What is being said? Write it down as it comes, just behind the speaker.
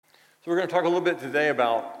So we're going to talk a little bit today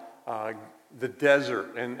about the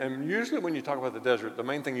desert. And usually when you talk about the desert, the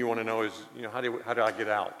main thing you want to know is, how do I get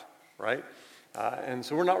out, right? And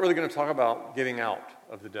so we're not really going to talk about getting out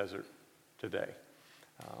of the desert today.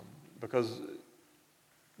 Because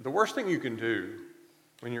the worst thing you can do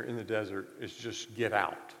when you're in the desert is just get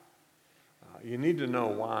out. You need to know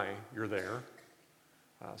why you're there.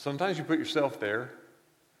 Sometimes you put yourself there.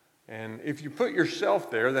 And if you put yourself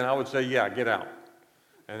there, then I would say, yeah, get out.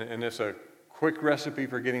 And it's a quick recipe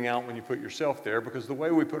for getting out when you put yourself there, because the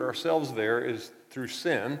way we put ourselves there is through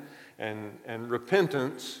sin, and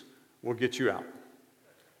repentance will get you out.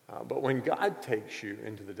 But when God takes you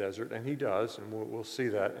into the desert, and he does, and we'll see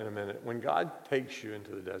that in a minute, when God takes you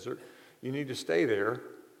into the desert, you need to stay there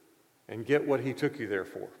and get what he took you there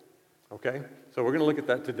for. Okay? So we're going to look at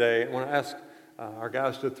that today. I want to ask our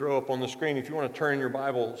guys to throw up on the screen, if you want to turn your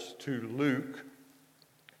Bibles to Luke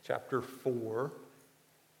chapter 4.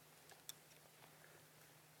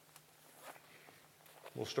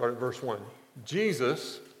 We'll start at verse 1.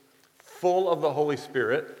 Jesus, full of the Holy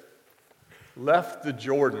Spirit, left the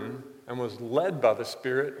Jordan and was led by the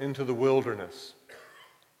Spirit into the wilderness,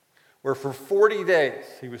 where for 40 days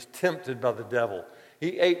he was tempted by the devil.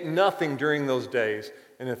 He ate nothing during those days,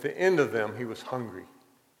 and at the end of them he was hungry.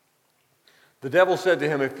 The devil said to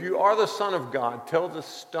him, "If you are the Son of God, tell this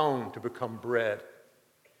stone to become bread."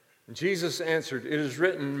 And Jesus answered, "It is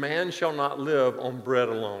written, man shall not live on bread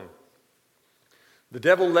alone." The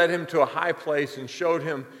devil led him to a high place and showed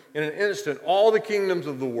him in an instant all the kingdoms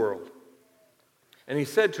of the world. And he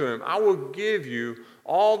said to him, "I will give you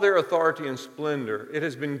all their authority and splendor. It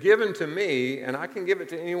has been given to me, and I can give it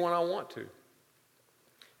to anyone I want to.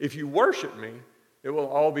 If you worship me, it will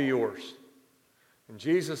all be yours." And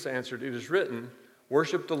Jesus answered, "It is written,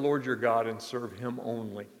 worship the Lord your God and serve him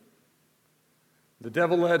only." The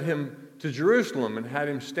devil led him to Jerusalem and had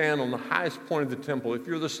him stand on the highest point of the temple. "If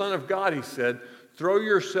you're the Son of God," he said, "throw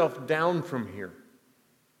yourself down from here.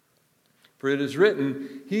 For it is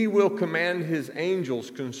written, he will command his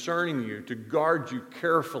angels concerning you to guard you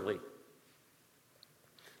carefully.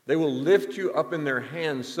 They will lift you up in their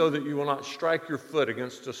hands so that you will not strike your foot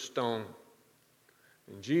against a stone."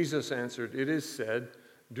 And Jesus answered, "It is said,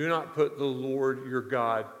 do not put the Lord your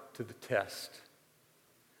God to the test."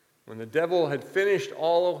 When the devil had finished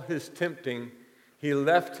all his tempting, he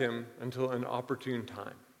left him until an opportune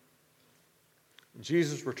time.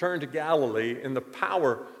 Jesus returned to Galilee in the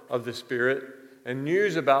power of the Spirit, and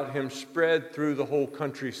news about him spread through the whole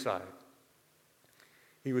countryside.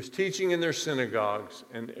 He was teaching in their synagogues,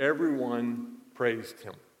 and everyone praised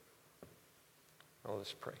him. Now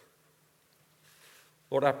let's pray.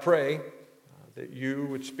 Lord, I pray that you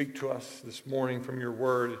would speak to us this morning from your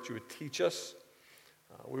word, that you would teach us.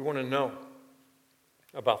 We want to know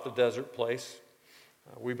about the desert place.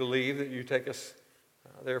 We believe that you take us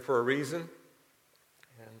there for a reason.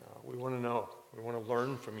 And we want to know. We want to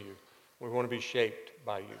learn from you. We want to be shaped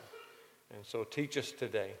by you. And so teach us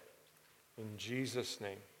today. In Jesus'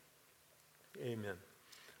 name, amen.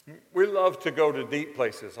 We love to go to deep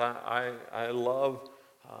places. I love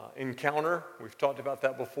Encounter. We've talked about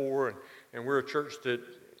that before. And we're a church that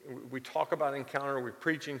we talk about Encounter. We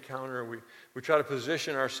preach Encounter. We try to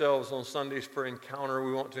position ourselves on Sundays for Encounter.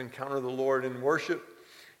 We want to encounter the Lord in worship.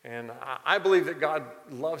 And I believe that God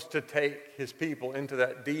loves to take his people into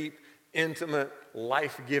that deep, intimate,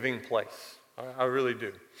 life-giving place. I really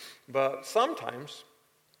do. But sometimes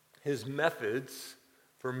his methods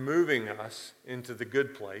for moving us into the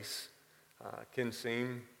good place can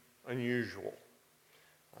seem unusual.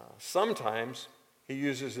 Sometimes he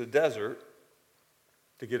uses the desert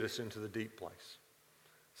to get us into the deep place.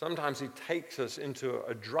 Sometimes he takes us into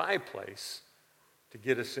a dry place to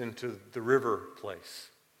get us into the river place.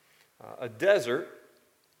 A desert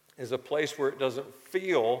is a place where it doesn't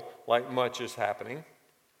feel like much is happening.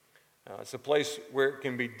 It's a place where it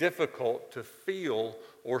can be difficult to feel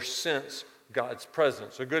or sense God's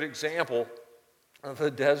presence. A good example of a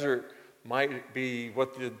desert might be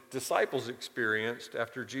what the disciples experienced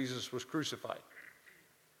after Jesus was crucified.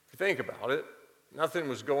 If you think about it, nothing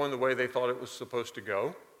was going the way they thought it was supposed to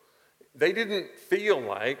go. They didn't feel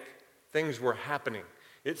like things were happening.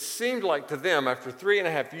 It seemed like to them, after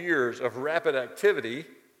 3.5 years of rapid activity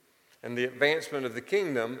and the advancement of the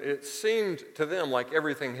kingdom, it seemed to them like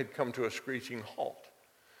everything had come to a screeching halt.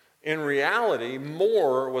 In reality,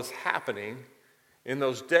 more was happening in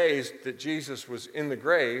those days that Jesus was in the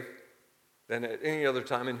grave than at any other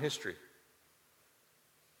time in history.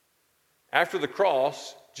 After the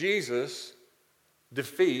cross, Jesus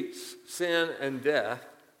defeats sin and death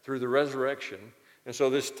through the resurrection, And so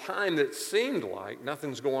this time that seemed like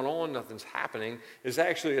nothing's going on, nothing's happening, is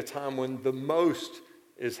actually a time when the most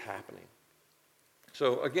is happening.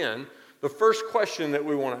 So again, the first question that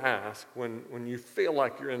we want to ask when you feel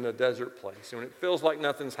like you're in a desert place, when it feels like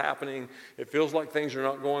nothing's happening, it feels like things are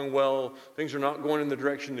not going well, things are not going in the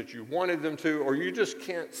direction that you wanted them to, or you just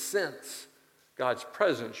can't sense God's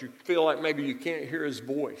presence, you feel like maybe you can't hear his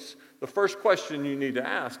voice. The first question you need to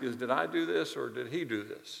ask is, did I do this or did he do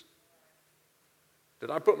this? Did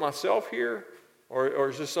I put myself here, or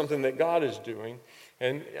is this something that God is doing?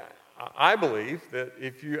 And I believe that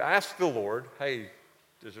if you ask the Lord, hey,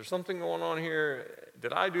 is there something going on here?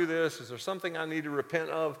 Did I do this? Is there something I need to repent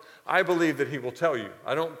of? I believe that he will tell you.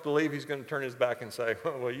 I don't believe he's going to turn his back and say,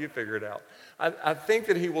 oh, well, you figure it out. I think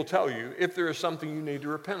that he will tell you if there is something you need to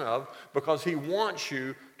repent of, because he wants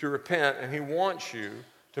you to repent and he wants you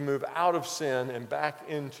to move out of sin and back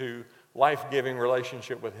into life-giving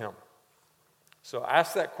relationship with him. So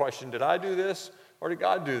ask that question, did I do this or did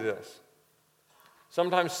God do this?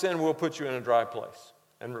 Sometimes sin will put you in a dry place,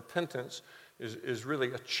 and repentance is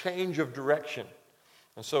really a change of direction.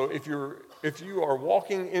 And so if you are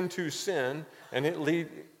walking into sin and it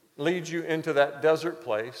leads you into that desert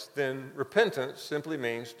place, then repentance simply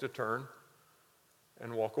means to turn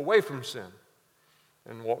and walk away from sin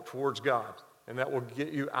and walk towards God. And that will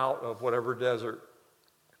get you out of whatever desert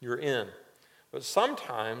you're in. But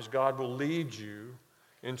sometimes God will lead you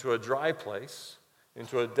into a dry place,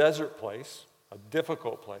 into a desert place, a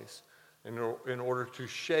difficult place, in order to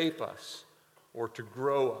shape us or to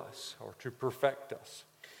grow us or to perfect us.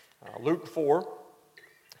 Luke 4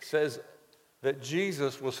 says that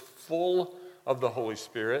Jesus was full of the Holy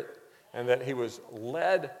Spirit and that he was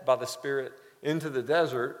led by the Spirit into the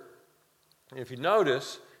desert. And if you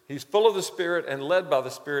notice, he's full of the Spirit and led by the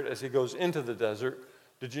Spirit as he goes into the desert.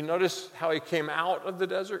 Did you notice how he came out of the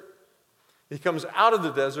desert? He comes out of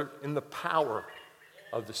the desert in the power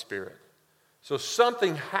of the Spirit. So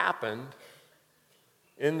something happened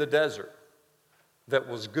in the desert that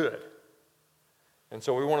was good. And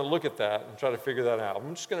so we want to look at that and try to figure that out.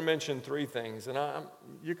 I'm just going to mention 3 things, and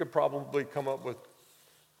you could probably come up with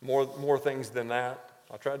more things than that.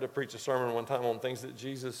 I tried to preach a sermon one time on things that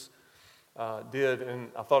Jesus did,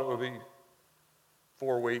 and I thought it would be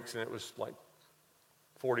 4 weeks, and it was like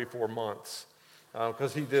 44 months,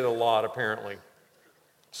 because he did a lot, apparently.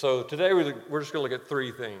 So today we're just going to look at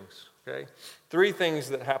 3 things, okay? 3 things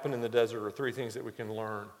that happen in the desert, or 3 things that we can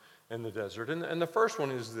learn in the desert. And the first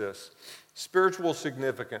one is this: spiritual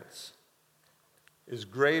significance is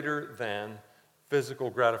greater than physical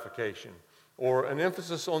gratification, or an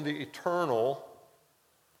emphasis on the eternal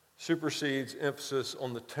supersedes emphasis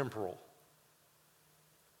on the temporal.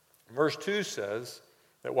 Verse 2 says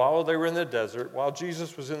that while they were in the desert, while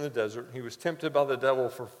Jesus was in the desert, he was tempted by the devil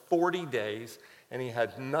for 40 days, and he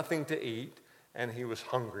had nothing to eat, and he was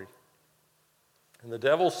hungry. And the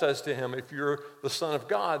devil says to him, if you're the Son of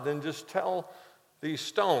God, then just tell these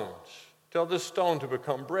stones, tell this stone to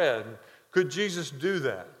become bread. Could Jesus do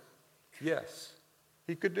that? Yes,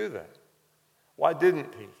 he could do that. Why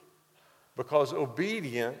didn't he? Because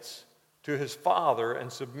obedience to his Father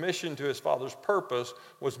and submission to his Father's purpose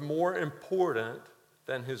was more important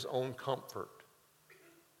than his own comfort.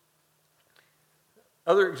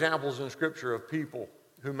 Other examples in Scripture of people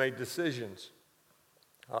who made decisions.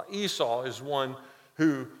 Esau is one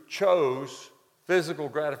who chose physical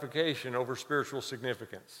gratification over spiritual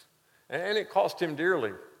significance. And it cost him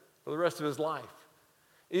dearly for the rest of his life.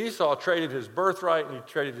 Esau traded his birthright and he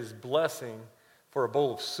traded his blessing for a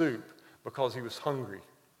bowl of soup because he was hungry.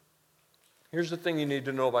 Here's the thing you need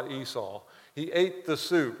to know about Esau. He ate the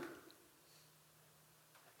soup.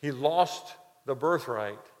 He lost the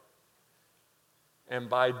birthright. And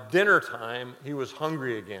by dinner time, he was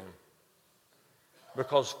hungry again.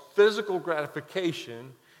 Because physical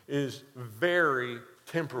gratification is very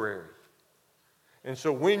temporary. And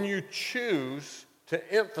so when you choose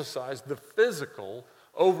to emphasize the physical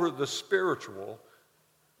over the spiritual,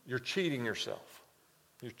 you're cheating yourself.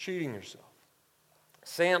 You're cheating yourself.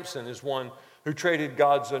 Samson is one who traded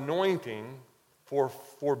God's anointing for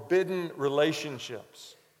forbidden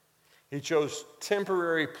relationships. He chose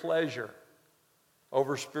temporary pleasure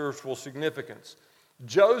over spiritual significance.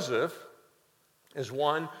 Joseph is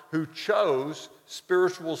one who chose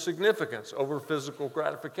spiritual significance over physical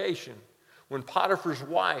gratification. When Potiphar's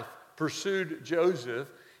wife pursued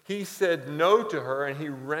Joseph, he said no to her and he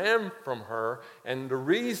ran from her. And the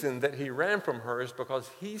reason that he ran from her is because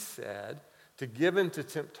he said to give in to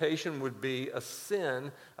temptation would be a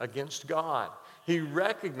sin against God. He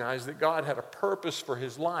recognized that God had a purpose for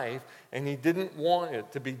his life and he didn't want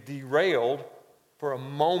it to be derailed for a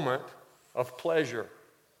moment of pleasure.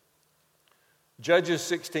 Judges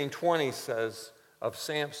 16:20 says of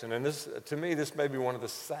Samson, and this, to me, this may be one of the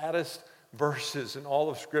saddest verses in all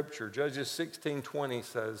of Scripture. Judges 16:20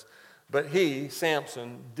 says, "But he,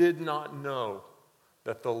 Samson, did not know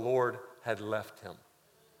that the Lord had left him."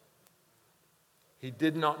 He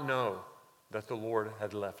did not know that the Lord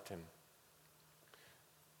had left him.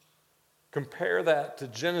 Compare that to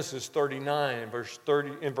Genesis 39, verse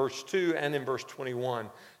 30, in verse 2 and in verse 21.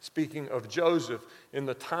 Speaking of Joseph, in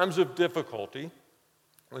the times of difficulty,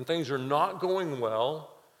 when things are not going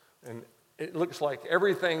well, and it looks like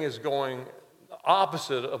everything is going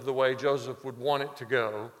opposite of the way Joseph would want it to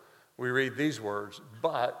go, we read these words,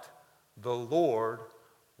 "But the Lord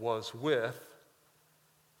was with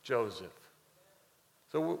Joseph."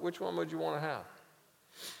 So which one would you want to have?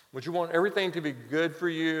 Would you want everything to be good for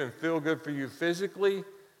you and feel good for you physically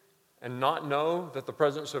and not know that the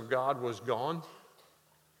presence of God was gone?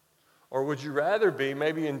 Or would you rather be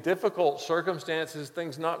maybe in difficult circumstances,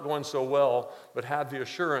 things not going so well, but have the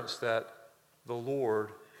assurance that the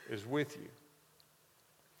Lord is with you?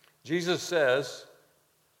 Jesus says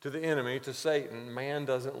to the enemy, to Satan, man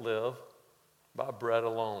doesn't live by bread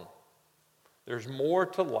alone. There's more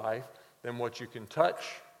to life than what you can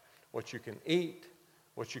touch, what you can eat,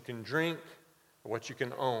 what you can drink, what you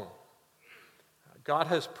can own. God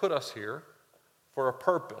has put us here for a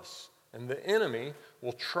purpose, and the enemy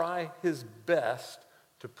will try his best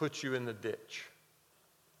to put you in the ditch.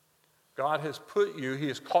 God has put you, he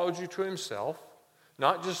has called you to himself,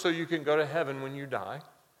 not just so you can go to heaven when you die,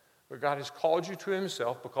 but God has called you to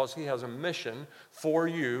himself because he has a mission for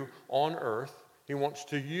you on earth. He wants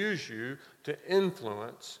to use you to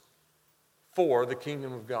influence for the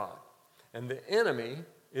kingdom of God. And the enemy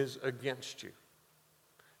is against you.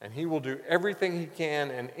 And he will do everything he can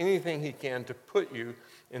and anything he can to put you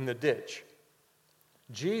in the ditch.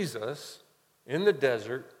 Jesus, in the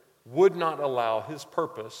desert, would not allow his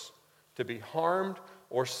purpose to be harmed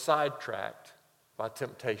or sidetracked by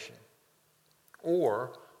temptation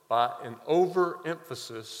or by an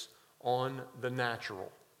overemphasis on the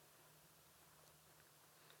natural.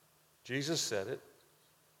 Jesus said it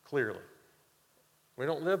clearly. We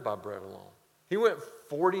don't live by bread alone. He went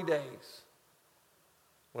 40 days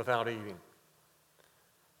without eating.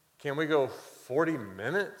 Can we go 40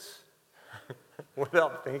 minutes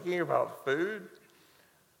without thinking about food?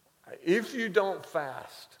 If you don't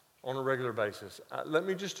fast on a regular basis, let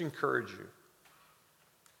me just encourage you,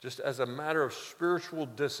 just as a matter of spiritual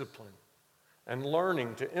discipline and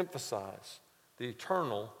learning to emphasize the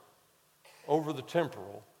eternal over the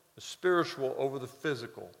temporal, the spiritual over the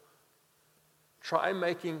physical. Try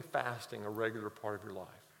making fasting a regular part of your life.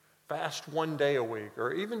 Fast one day a week,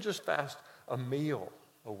 or even just fast a meal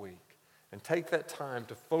a week. And take that time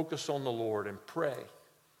to focus on the Lord and pray.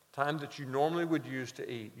 Time that you normally would use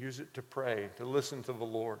to eat, use it to pray, to listen to the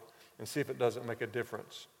Lord, and see if it doesn't make a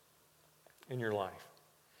difference in your life.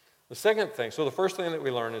 The second thing, so the first thing that we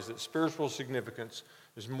learn is that spiritual significance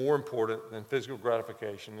is more important than physical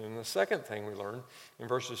gratification. And the second thing we learn in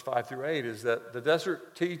verses 5 through 8 is that the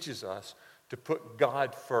desert teaches us to put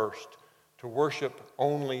God first, to worship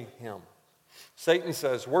only him. Satan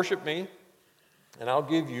says, "Worship me, and I'll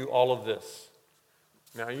give you all of this."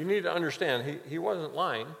 Now, you need to understand, he wasn't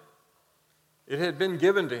lying. It had been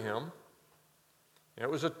given to him. It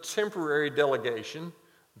was a temporary delegation,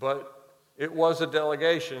 but it was a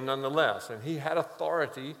delegation nonetheless. And he had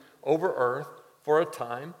authority over earth for a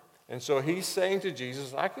time. And so he's saying to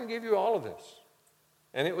Jesus, "I can give you all of this."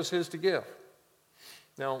 And it was his to give.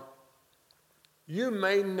 Now, you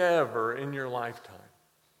may never in your lifetime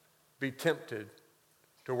be tempted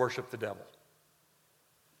to worship the devil.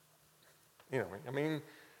 You know, I mean,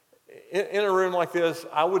 in a room like this,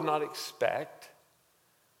 I would not expect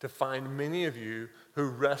to find many of you who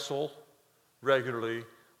wrestle regularly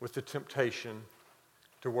with the temptation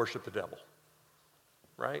to worship the devil,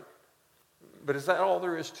 right? But is that all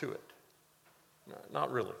there is to it? No,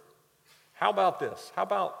 not really. How about this? How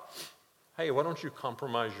about, hey, why don't you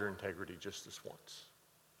compromise your integrity just this once?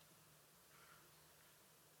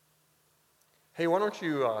 Hey, why don't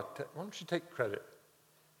you take credit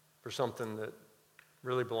for something that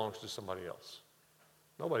really belongs to somebody else?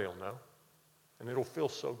 Nobody will know, and it'll feel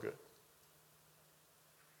so good.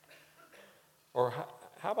 Or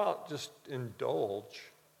how about just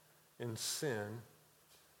indulge in sin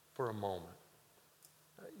for a moment?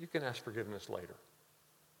 You can ask forgiveness later.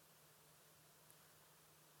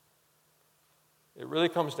 It really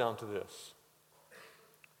comes down to this.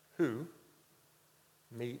 Who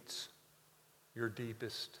meets your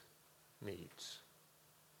deepest needs?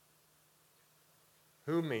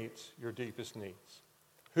 Who meets your deepest needs?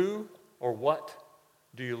 Who or what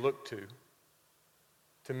do you look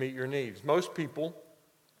to meet your needs? Most people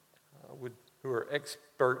who are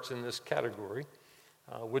experts in this category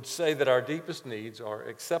would say that our deepest needs are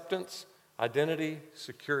acceptance, identity,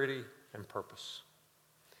 security, and purpose.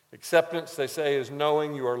 Acceptance, they say, is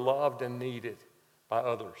knowing you are loved and needed by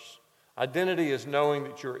others. Identity is knowing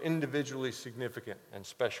that you're individually significant and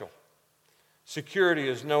special. Security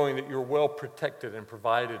is knowing that you're well protected and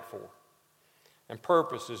provided for. And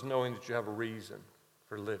purpose is knowing that you have a reason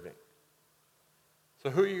for living. So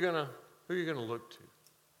who are you going to look to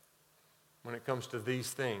when it comes to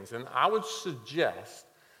these things? And I would suggest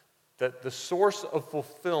that the source of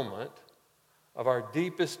fulfillment of our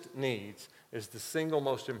deepest needs is the single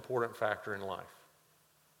most important factor in life.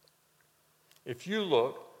 If you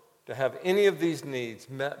look to have any of these needs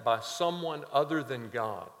met by someone other than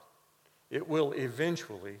God, it will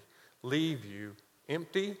eventually leave you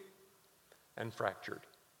empty and fractured.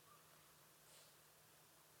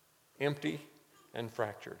 Empty and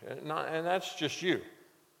fractured. And that's just you.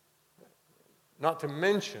 Not to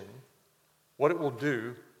mention what it will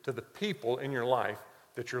do to the people in your life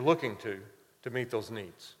that you're looking to meet those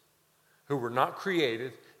needs, who were not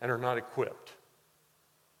created and are not equipped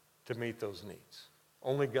to meet those needs.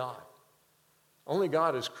 Only God. Only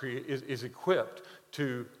God is equipped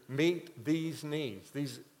to meet these needs,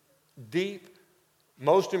 these deep,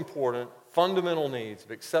 most important, fundamental needs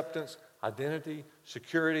of acceptance, identity,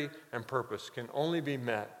 security, and purpose can only be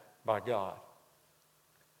met by God.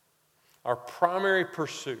 Our primary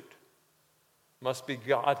pursuit must be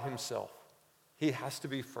God himself. He has to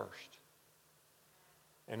be first.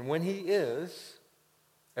 And when he is,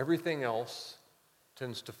 everything else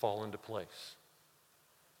tends to fall into place.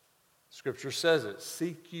 Scripture says it,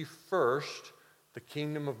 seek ye first the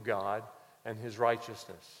kingdom of God and his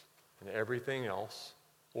righteousness, and everything else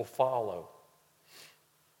will follow.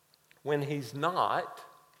 When he's not,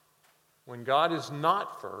 when God is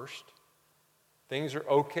not first, things are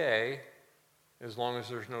okay as long as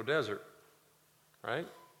there's no desert, right?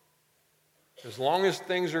 As long as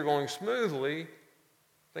things are going smoothly,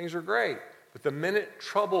 things are great. But the minute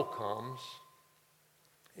trouble comes,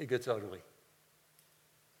 it gets ugly.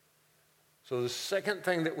 So the second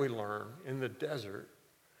thing that we learn in the desert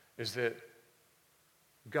is that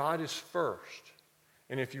God is first.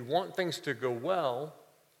 And if you want things to go well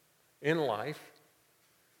in life,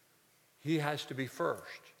 he has to be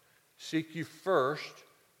first. Seek you first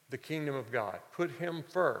the kingdom of God. Put him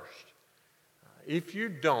first. If you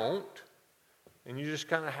don't, and you just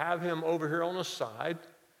kind of have him over here on the side,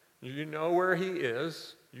 you know where he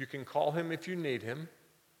is. You can call him if you need him,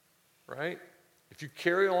 right? If you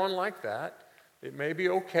carry on like that, it may be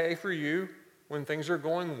okay for you when things are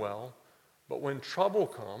going well, but when trouble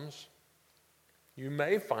comes, you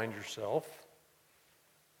may find yourself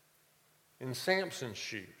in Samson's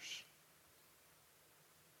shoes.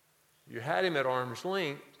 You had him at arm's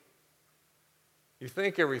length. You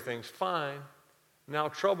think everything's fine. Now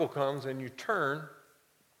trouble comes and you turn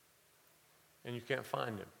and you can't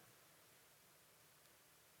find him.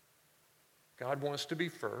 God wants to be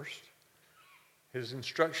first. His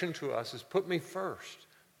instruction to us is put me first.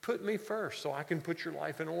 Put me first so I can put your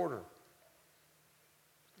life in order.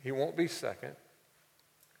 He won't be second.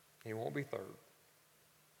 He won't be third.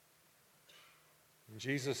 And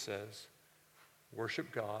Jesus says,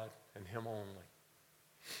 worship God and him only.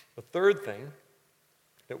 The third thing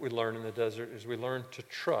that we learn in the desert is we learn to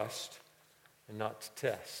trust and not to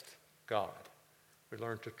test God. We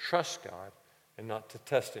learn to trust God and not to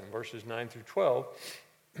test him. Verses 9 through 12,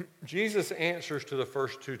 Jesus answers to the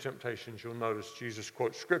first two temptations. You'll notice Jesus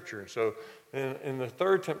quotes Scripture. And so in the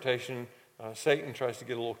third temptation, Satan tries to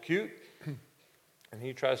get a little cute, and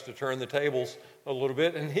he tries to turn the tables a little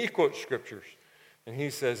bit, and he quotes Scriptures. And he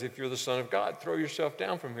says, if you're the Son of God, throw yourself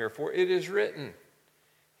down from here, for it is written,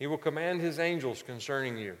 he will command his angels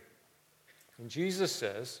concerning you. And Jesus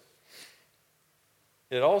says,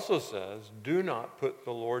 it also says, do not put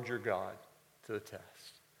the Lord your God to the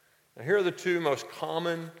test. Now, here are the two most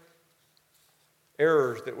common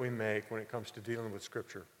errors that we make when it comes to dealing with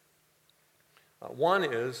Scripture. One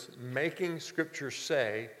is making Scripture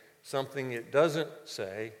say something it doesn't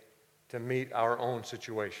say to meet our own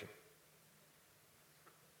situation.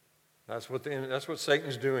 That's what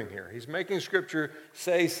Satan's doing here. He's making Scripture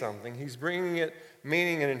say something. He's bringing it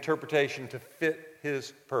meaning and interpretation to fit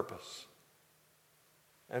his purpose.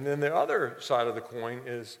 And then the other side of the coin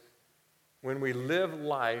is when we live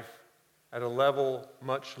life at a level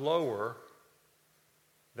much lower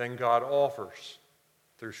than God offers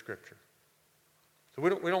through Scripture. So we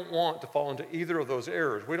don't want to fall into either of those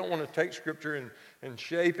errors. We don't want to take Scripture and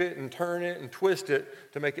shape it and turn it and twist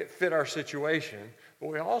it to make it fit our situation. But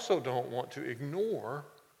we also don't want to ignore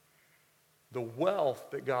the wealth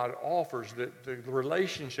that God offers, the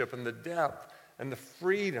relationship and the depth and the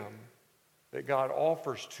freedom that God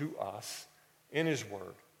offers to us in His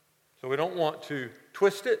Word. So we don't want to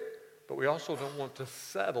twist it, but we also don't want to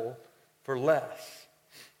settle for less.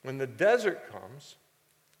 When the desert comes,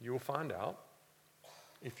 you will find out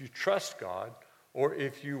if you trust God or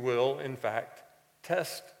if you will, in fact,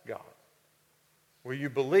 test God. Will you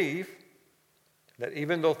believe that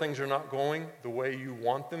even though things are not going the way you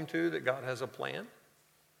want them to, that God has a plan?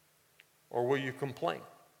 Or will you complain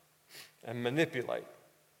and manipulate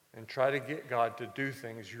and try to get God to do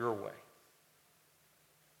things your way?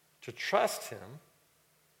 To trust Him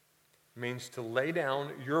means to lay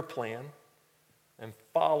down your plan and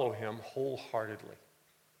follow Him wholeheartedly.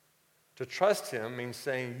 To trust Him means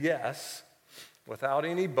saying yes without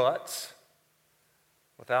any buts,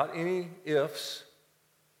 without any ifs,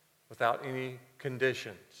 without any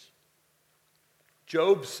conditions.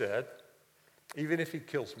 Job said, even if he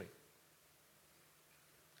kills me.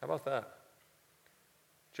 How about that?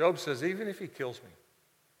 Job says, even if he kills me,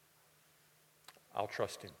 I'll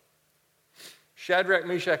trust Him. Shadrach,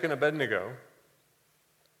 Meshach, and Abednego,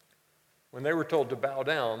 when they were told to bow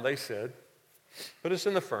down, they said, put us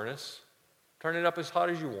in the furnace, turn it up as hot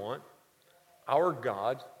as you want. Our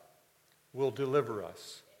God will deliver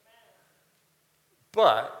us.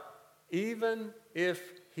 But even if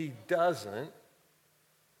He doesn't,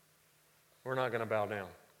 we're not going to bow down.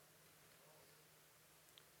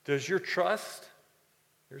 Does your trust,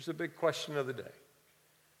 here's the big question of the day,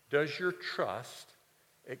 does your trust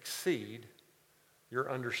exceed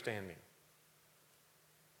your understanding?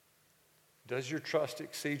 Does your trust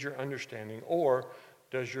exceed your understanding, or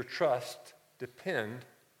does your trust depend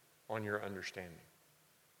on your understanding?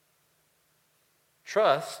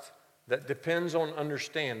 Trust that depends on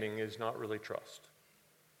understanding is not really trust.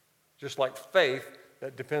 Just like faith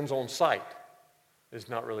that depends on sight is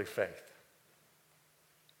not really faith.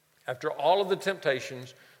 After all of the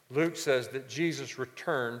temptations, Luke says that Jesus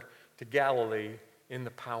returned to Galilee in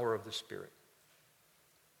the power of the Spirit.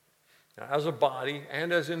 Now, as a body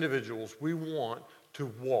and as individuals, we want to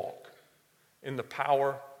walk in the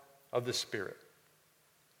power of the Spirit.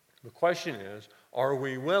 The question is, are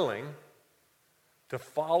we willing to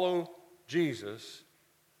follow Jesus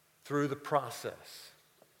through the process?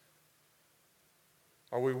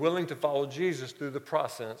 Are we willing to follow Jesus through the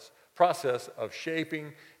process of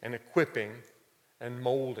shaping and equipping and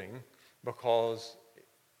molding? Because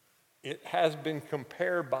it has been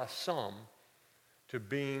compared by some to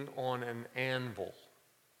being on an anvil.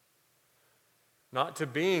 Not to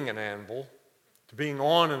being an anvil, to being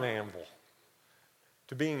on an anvil,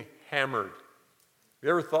 to being hammered. Have you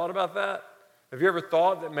ever thought about that? Have you ever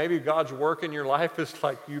thought that maybe God's work in your life is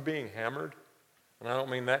like you being hammered? And I don't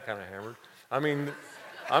mean that kind of hammered. I mean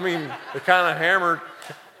the kind of hammered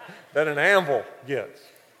that an anvil gets.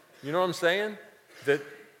 You know what I'm saying? That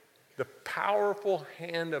the powerful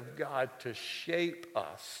hand of God to shape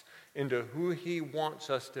us into who He wants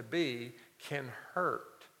us to be can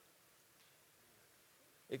hurt.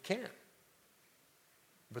 It can.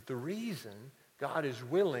 But the reason God is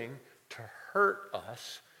willing to hurt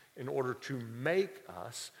us in order to make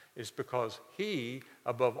us is because He,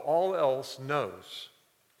 above all else, knows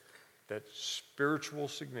that spiritual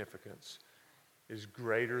significance is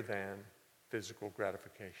greater than physical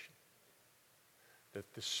gratification.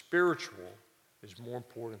 That the spiritual is more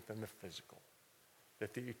important than the physical.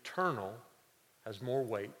 That the eternal has more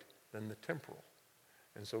weight than the temporal.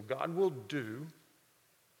 And so God will do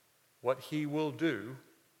what He will do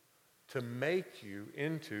to make you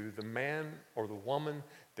into the man or the woman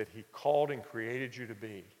that He called and created you to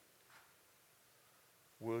be.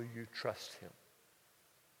 Will you trust Him?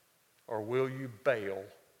 Or will you bail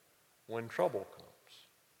when trouble comes?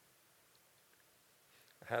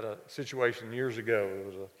 I had a situation years ago. It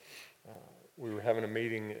was we were having a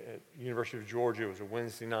meeting at University of Georgia. It was a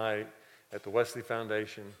Wednesday night at the Wesley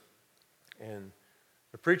Foundation. And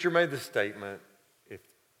the preacher made the statement,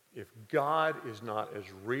 if God is not as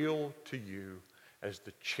real to you as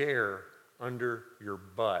the chair under your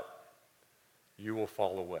butt, you will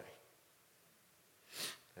fall away.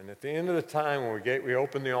 And at the end of the time, when we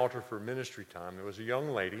opened the altar for ministry time, there was a young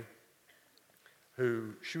lady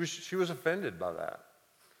who, she was offended by that.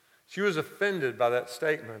 She was offended by that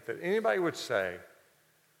statement that anybody would say,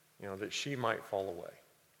 that she might fall away.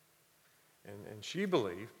 And she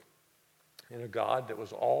believed in a God that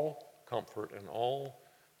was all comfort and all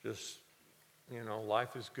just,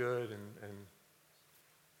 life is good and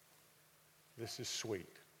This is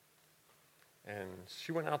sweet. And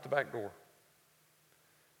she went out the back door.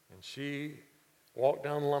 And she walked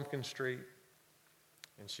down Lumpkin Street,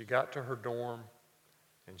 and she got to her dorm.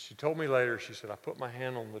 And she told me later, she said, I put my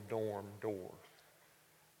hand on the dorm door,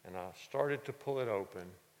 and I started to pull it open,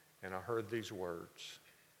 and I heard these words: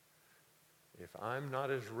 if I'm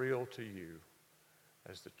not as real to you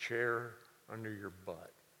as the chair under your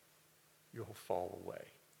butt, you'll fall away.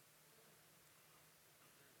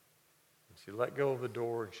 And she let go of the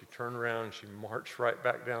door, and she turned around, and she marched right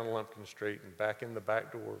back down Lumpkin Street and back in the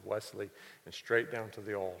back door of Wesley and straight down to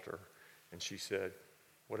the altar. And she said,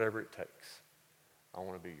 whatever it takes, I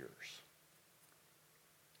want to be yours.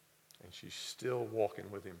 And she's still walking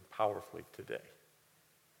with him powerfully today,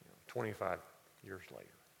 25 years later.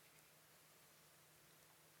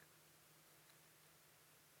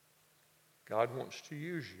 God wants to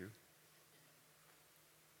use you.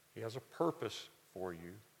 He has a purpose for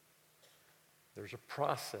you. There's a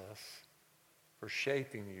process for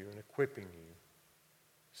shaping you and equipping you.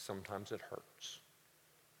 Sometimes it hurts.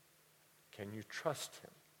 Can you trust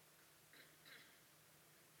him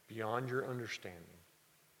beyond your understanding?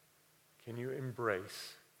 Can you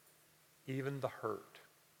embrace even the hurt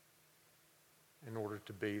in order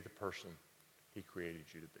to be the person he created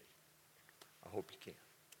you to be? I hope you can.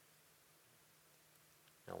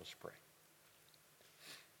 Now let's pray.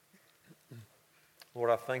 Lord,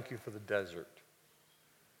 I thank you for the desert.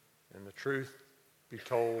 And the truth be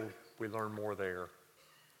told, we learn more there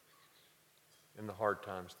in the hard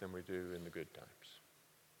times than we do in the good times.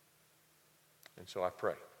 And so I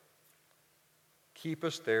pray, keep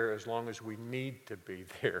us there as long as we need to be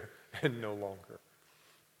there and no longer.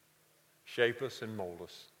 Shape us and mold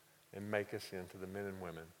us and make us into the men and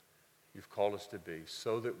women you've called us to be,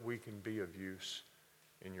 so that we can be of use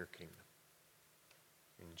in your kingdom.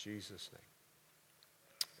 In Jesus'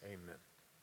 name, amen.